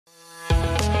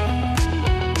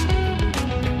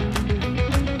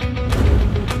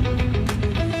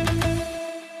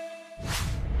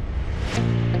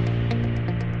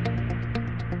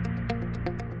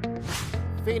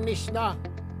finish na.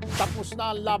 Tapos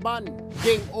na ang laban.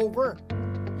 Game over.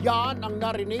 Yan ang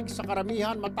narinig sa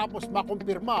karamihan matapos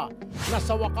makumpirma na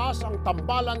sa wakas ang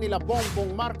tambalan nila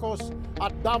Bongbong Marcos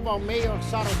at Davao Mayor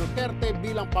Sara Duterte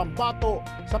bilang pambato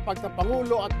sa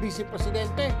pagkapangulo at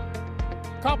vice-presidente.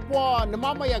 Kapwa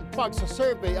namamayagpag sa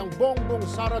survey ang Bongbong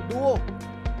Sara duo.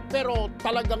 Pero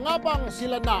talaga nga bang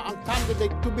sila na ang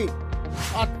candidate to be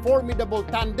at formidable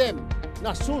tandem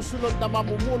na susunod na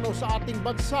mamumuno sa ating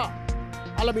bansa?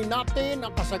 Alamin natin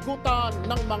ang kasagutan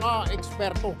ng mga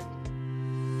eksperto.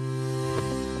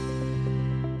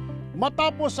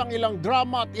 Matapos ang ilang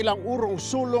drama at ilang urong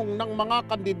sulong ng mga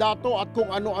kandidato at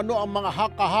kung ano-ano ang mga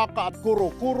haka-haka at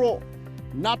kuro-kuro,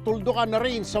 natuldukan na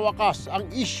rin sa wakas ang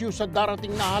issue sa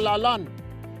darating na halalan.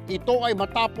 Ito ay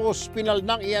matapos pinal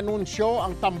nang i-anunsyo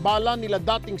ang tambalan nila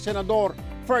dating Senador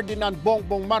Ferdinand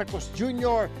Bongbong Marcos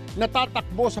Jr. na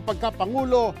tatakbo sa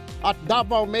pagkapangulo at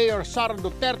Davao Mayor Sara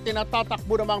Duterte na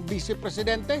tatakbo namang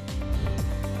vice-presidente.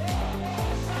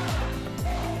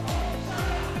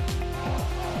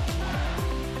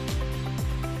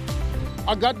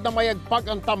 Agad na mayagpag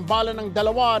ang tambalan ng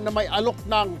dalawa na may alok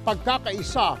ng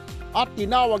pagkakaisa at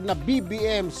tinawag na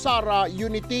BBM Sara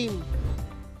Uniteam.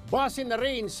 Base na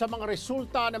rin sa mga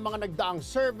resulta ng mga nagdaang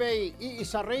survey,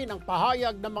 iisa rin ang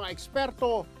pahayag ng mga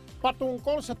eksperto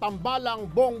patungkol sa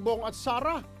tambalang Bongbong at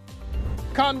Sara.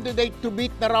 Candidate to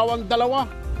beat na raw ang dalawa.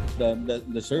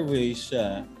 The surveys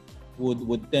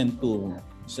would tend to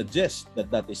suggest that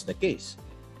that is the case.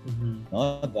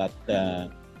 No? That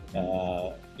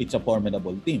it's a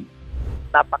formidable team.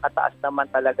 Napakataas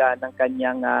naman talaga ng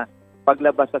kanyang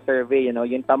paglabas sa survey.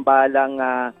 Yung tambalang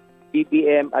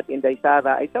BBM at Inday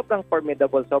Sara ay sobrang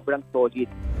formidable, sobrang solid.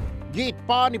 Giit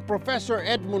pa ni Professor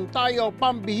Edmund Tayo,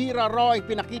 pambihira raw ay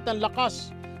pinakitang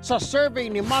lakas sa survey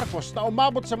ni Marcos na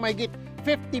umabot sa mahigit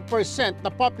 50%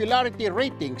 na popularity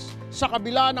ratings sa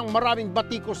kabila ng maraming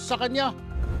batikos sa kanya.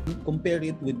 Compare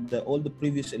it with all the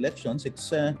previous elections,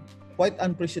 it's quite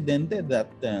unprecedented that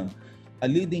a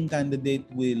leading candidate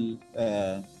will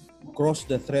cross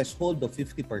the threshold of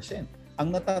 50%.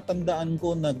 Ang natatandaan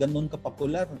ko na ganun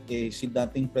kapopular si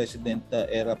dating President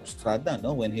Era Estrada,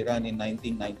 no, when he ran in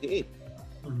 1998.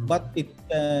 But it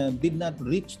did not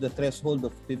reach the threshold of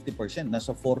 50%.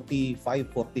 Nasa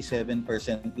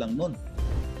 45-47% lang nun.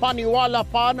 Paniwala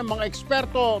pa ng mga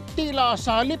eksperto, tila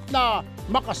sa halip na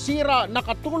makasira,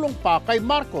 nakatulong pa kay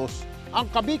Marcos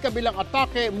ang kabi-kabilang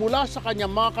atake mula sa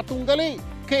kanyang mga katunggali.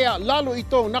 Kaya lalo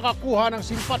itong nakakuha ng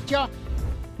simpatya.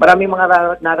 Maraming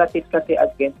mga narrative kasi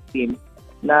against him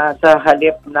na sa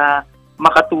halip na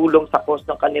makatulong sa cause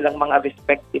ng kanilang mga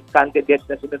respective candidates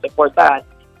na sinusuportahan,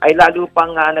 ay lalo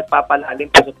pang nagpapalalim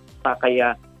sa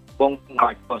kaya Bongbong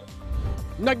Marcos.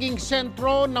 Naging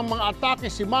sentro ng mga atake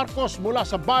si Marcos mula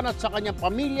sa banat sa kanyang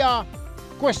pamilya,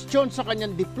 question sa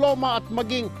kanyang diploma at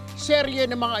maging serye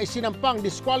ng mga isinampang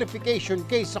disqualification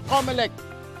case sa COMELEC,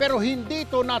 pero hindi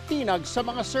ito natinag sa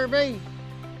mga survey.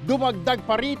 Dumagdag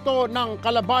pa rito nang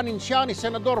kalabanin siya ni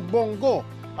Senador Bongo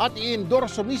at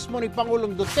i-endorso mismo ni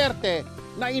Pangulong Duterte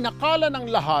na inakala ng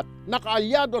lahat na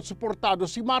kaalyado at suportado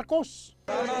si Marcos.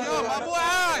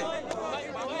 Mabuhay!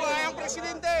 Mabuhay ang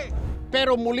presidente!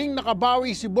 Pero muling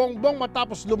nakabawi si Bongbong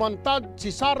matapos lumantad si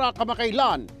Sara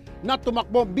kamakailan na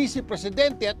tumakbo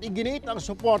vice-presidente at iginiit ang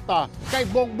suporta kay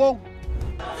Bongbong.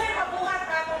 Sir, mabuhat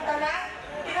na itong tanan.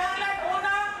 Kinahanglan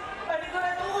una,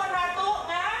 paniguraduhan nato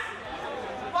nga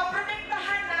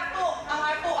maprotektahan nato ang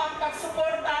ato ang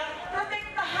pagsuporta,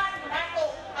 protektahan nato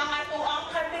ang ato ang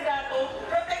kandidato,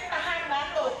 protektahan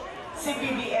nato si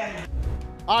BBM.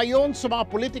 Ayon sa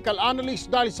mga political analysts,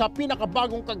 dahil sa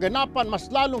pinakabagong kaganapan, mas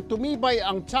lalong tumibay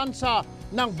ang tsansa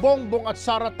ng Bongbong at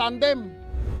Sara Tandem.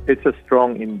 It's a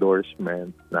strong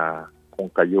endorsement na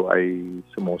kung kayo ay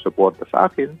sumusuporta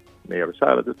sa akin, Mayor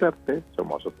Sara Duterte,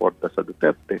 sumusuporta sa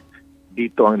Duterte,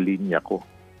 dito ang linya ko.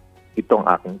 Ito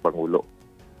ang aking Pangulo,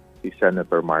 si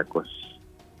Senator Marcos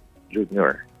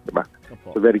Jr. Diba?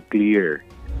 So very clear.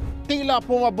 Tila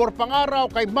pumabor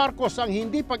pangaraw kay Marcos ang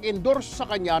hindi pag-endorse sa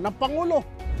kanya ng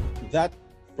Pangulo. That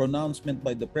pronouncement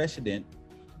by the President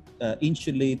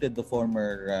insulated the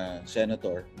former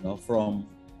senator, from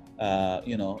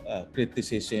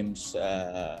criticisms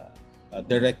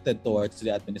directed towards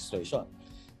the administration.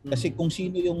 Kasi kung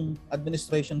sino yung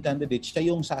administration candidate, siya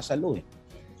yung sasalo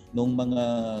nung mga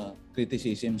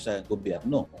criticism sa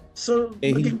gobyerno. So,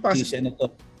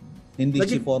 hindi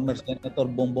si former Senator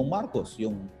Bongbong Marcos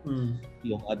yung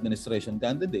administration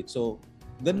candidate. So,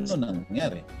 ganun ang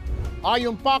nangyari.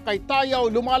 Ayon pa kay Tayaw,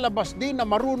 lumalabas din na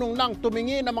marunong nang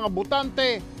tumingin ng mga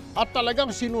botante at talagang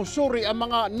sinusuri ang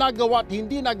mga nagawa at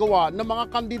hindi nagawa ng mga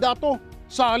kandidato.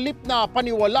 sa halip na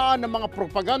paniwalaan ng mga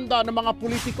propaganda ng mga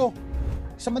politiko.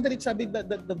 Sa madalit sabi,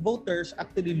 the voters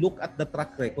actually look at the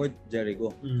track record,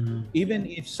 Jericho. Even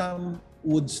if some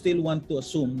would still want to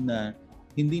assume na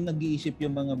hindi nag-iisip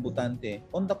yung mga botante,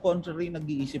 on the contrary,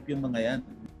 nag-iisip yung mga yan.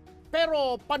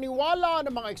 Pero paniwala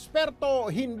ng mga eksperto,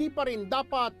 hindi pa rin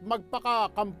dapat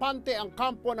magpakakampante ang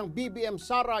kampo ng BBM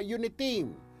Sara Unit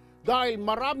Team dahil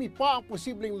marami pa ang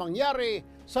posibleng mangyari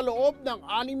sa loob ng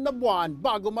 6 na buwan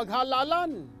bago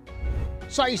maghalalan.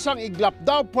 Sa isang iglap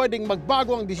daw, pwedeng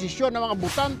magbago ang desisyon ng mga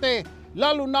botante,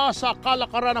 lalo na sa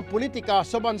kalakaran ng politika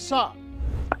sa bansa.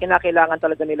 Kinakailangan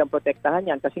talaga nilang protektahan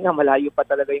yan kasi nga malayo pa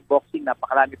talaga yung boxing,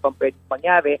 napakarami pang pwedeng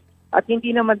mangyari at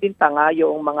hindi naman din tanga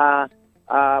yung mga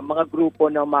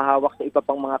grupo na mahawak sa iba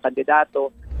pang mga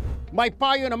kandidato. May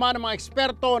payo naman ng mga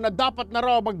eksperto na dapat na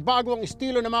raw magbago ang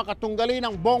estilo ng mga katunggali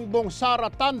ng Bongbong-Sara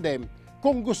Tandem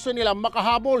kung gusto nilang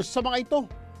makahabol sa mga ito.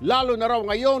 Lalo na raw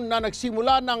ngayon na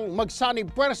nagsimula ng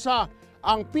magsanib puwersa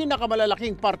ang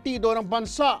pinakamalalaking partido ng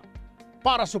bansa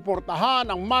para suportahan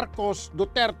ang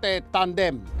Marcos-Duterte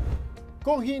Tandem.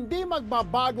 Kung hindi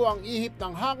magbabago ang ihip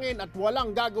ng hangin at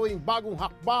walang gagawing bagong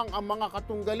hakbang ang mga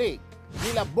katunggali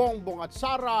nila Bongbong at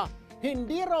Sara,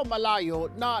 hindi raw malayo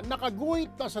na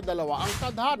nakaguhit na sa dalawa ang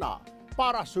tadhana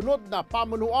para sunod na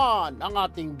pamunuan ang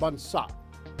ating bansa.